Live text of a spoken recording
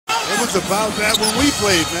It was about that when we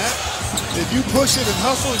played, Matt. If you push it and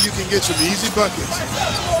hustle, you can get some easy buckets.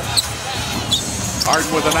 Harden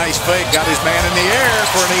with a nice fake, got his man in the air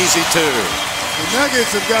for an easy two. The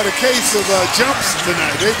Nuggets have got a case of jumps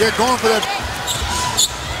tonight. They're going for that.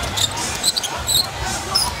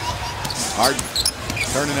 Harden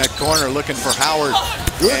turning that corner, looking for Howard,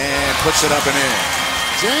 and puts it up and in.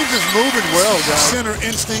 James is moving well, guys. Center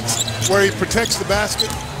instincts where he protects the basket.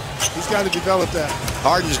 He's got to develop that.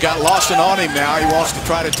 Harden's got Lawson on him now. He wants to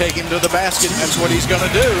try to take him to the basket. That's what he's going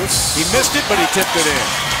to do. He missed it, but he tipped it in.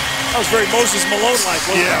 That was very Moses Malone-like.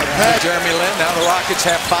 Yeah, Jeremy Lin. Now the Rockets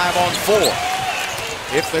have 5 on 4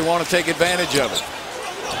 if they want to take advantage of it.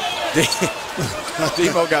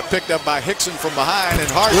 Demo got picked up by Hickson from behind, and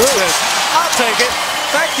Harden says, "I'll take it.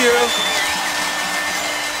 Thank you."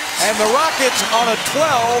 And the Rockets on a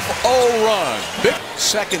 12-0 run. Big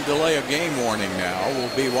second delay of game warning now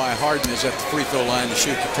will be why Harden is at the free throw line to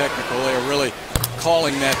shoot the technical. They are really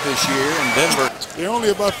calling that this year in Denver. They're only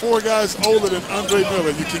about 4 guys older than Andre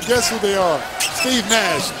Miller. You can guess who they are. Steve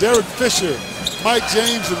Nash, Derek Fisher, Mike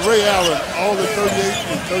James, and Ray Allen, all at 38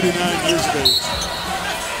 and 39 years of age.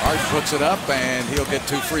 Harden puts it up, and he'll get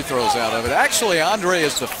 2 free throws out of it. Actually, Andre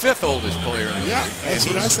is the 5th oldest player in the league. That's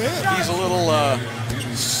what I said. He's a little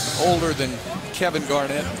older than Kevin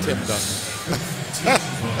Garnett and Tim Duncan.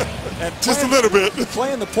 And just a little bit.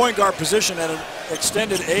 Playing the point guard position at an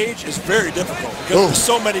extended age is very difficult because there's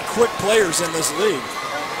so many quick players in this league.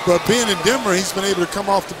 But being in Denver, he's been able to come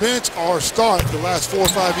off the bench or start the last 4 or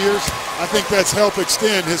 5 years. I think that's helped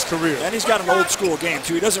extend his career. And he's got an old school game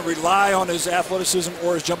too. He doesn't rely on his athleticism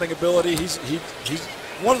or his jumping ability. He's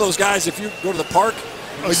one of those guys. If you go to the park,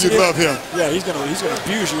 you love him. Yeah, he's gonna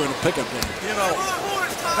abuse you in a pickup game. You know,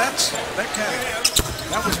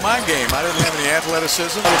 that was my game. I didn't have any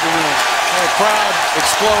athleticism. The crowd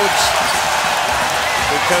explodes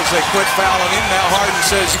because they quit fouling him. Now Harden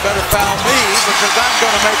says, "You better foul me because I'm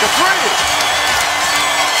going to make a three."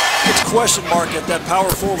 It's question mark at that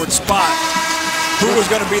power forward spot. Who was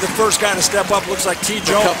going to be the first guy to step up? Looks like T.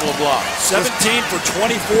 Jones. A couple of blocks. 17 for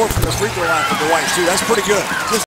 24 from the free throw line for Dwight, too. That's pretty good.